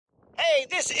Hey,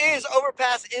 this is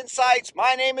Overpass Insights.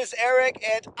 My name is Eric,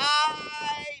 and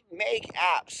I make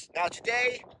apps. Now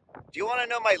today, do you want to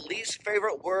know my least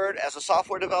favorite word as a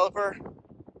software developer?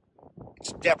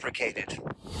 It's deprecated.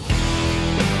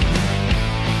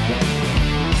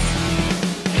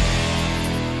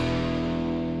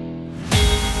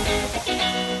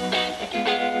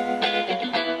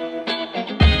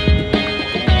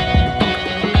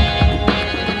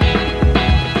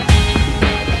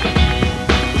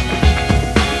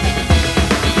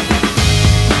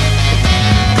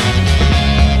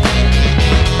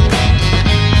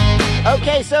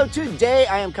 Okay, so today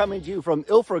I am coming to you from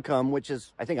Ilfracombe, which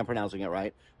is, I think I'm pronouncing it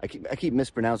right. I keep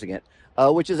mispronouncing it,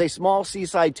 which is a small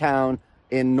seaside town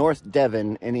in North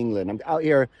Devon in England. I'm out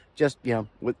here just,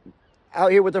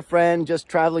 out here with a friend, just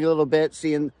traveling a little bit,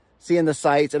 seeing the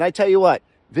sights. And I tell you what,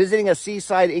 visiting a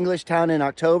seaside English town in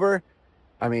October,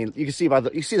 I mean, you can see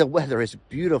the weather is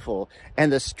beautiful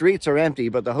and the streets are empty,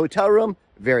 but the hotel room,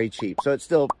 very cheap. So it's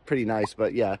still pretty nice,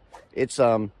 but yeah,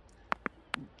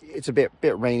 it's a bit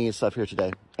rainy and stuff here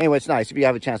today. Anyway, it's nice if you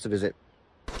have a chance to visit.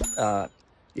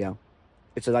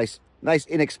 It's a nice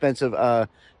inexpensive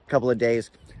couple of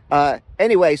days.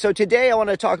 Anyway, so today I want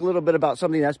to talk a little bit about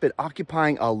something that's been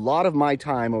occupying a lot of my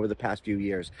time over the past few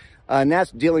years, and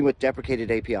that's dealing with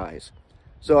deprecated APIs.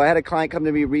 So I had a client come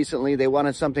to me recently. They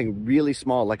wanted something really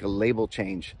small, like a label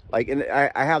change. And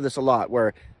I have this a lot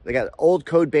where they got old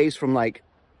code base from like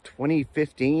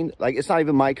 2015. Like, it's not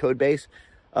even my code base,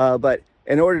 but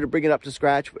in order to bring it up to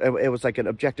scratch, it was like an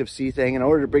Objective-C thing. In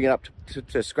order to bring it up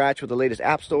to scratch with the latest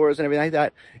app stores and everything like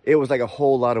that, it was like a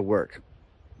whole lot of work.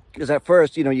 Because at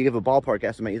first, you give a ballpark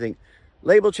estimate, you think,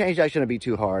 label change, that shouldn't be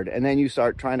too hard. And then you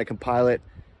start trying to compile it.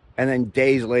 And then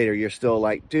days later, you're still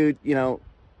like, dude,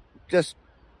 it's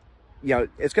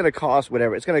going to cost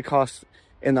whatever. It's going to cost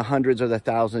in the hundreds or the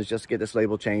thousands just to get this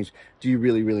label changed. Do you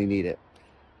really, really need it?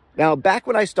 Now, back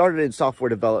when I started in software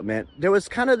development, there was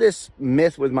kind of this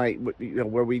myth with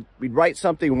where we'd write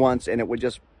something once and it would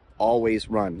just always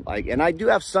run. And I do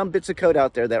have some bits of code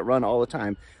out there that run all the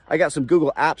time. I got some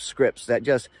Google Apps scripts that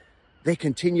they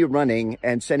continue running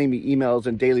and sending me emails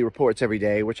and daily reports every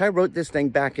day, which I wrote this thing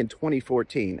back in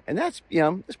 2014. And that's,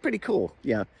 it's pretty cool.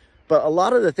 Yeah. But a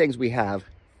lot of the things we get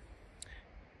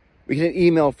an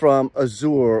email from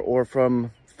Azure or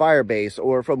from Firebase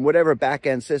or from whatever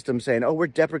backend system saying, oh, we're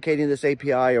deprecating this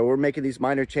API or we're making these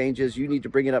minor changes. You need to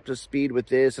bring it up to speed with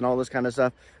this and all this kind of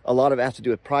stuff. A lot of it has to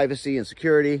do with privacy and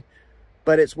security.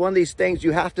 But it's one of these things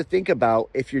you have to think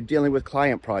about if you're dealing with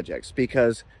client projects,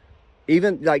 because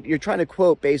even like you're trying to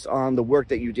quote based on the work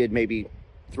that you did maybe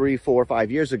 3, 4, 5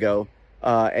 years ago,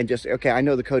 and just, okay, I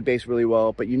know the code base really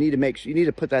well, but you need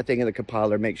to put that thing in the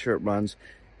compiler, make sure it runs,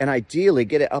 and ideally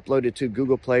get it uploaded to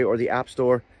Google Play or the App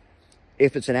Store.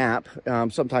 If it's an app,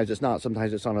 sometimes it's not.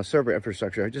 Sometimes it's on a server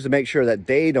infrastructure, just to make sure that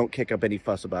they don't kick up any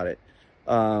fuss about it.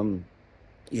 Back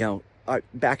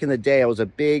in the day, I was a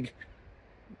big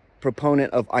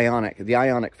proponent of the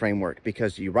Ionic framework,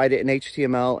 because you write it in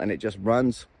HTML and it just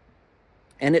runs,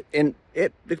 and the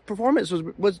performance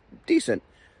was decent.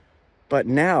 But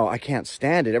now I can't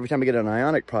stand it every time I get an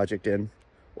Ionic project in,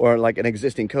 or like an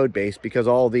existing code base, because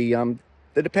all the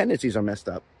dependencies are messed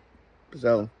up.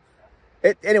 So.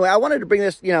 Anyway, I wanted to bring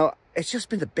this, it's just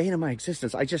been the bane of my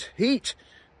existence. I just hate,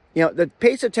 the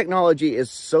pace of technology is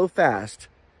so fast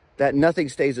that nothing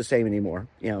stays the same anymore,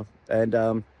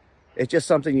 and it's just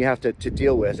something you have to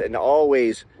deal with, and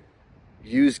always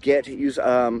use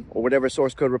or whatever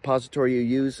source code repository you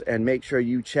use, and make sure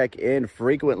you check in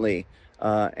frequently,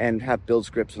 and have build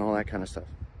scripts and all that kind of stuff.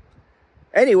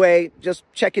 Anyway, just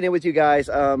checking in with you guys.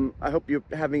 I hope you're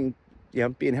being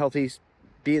healthy,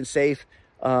 being safe.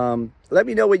 Let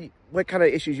me know what kind of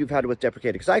issues you've had with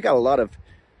deprecated, because I got a lot of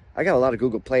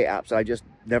Google Play apps that I just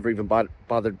never even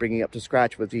bothered bringing up to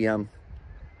scratch with the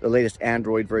latest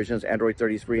Android versions, Android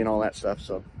 33 and all that stuff.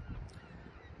 So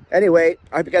anyway,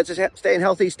 I hope you guys are staying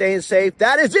healthy, staying safe.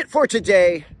 That is it for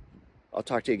today. I'll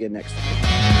talk to you again next time.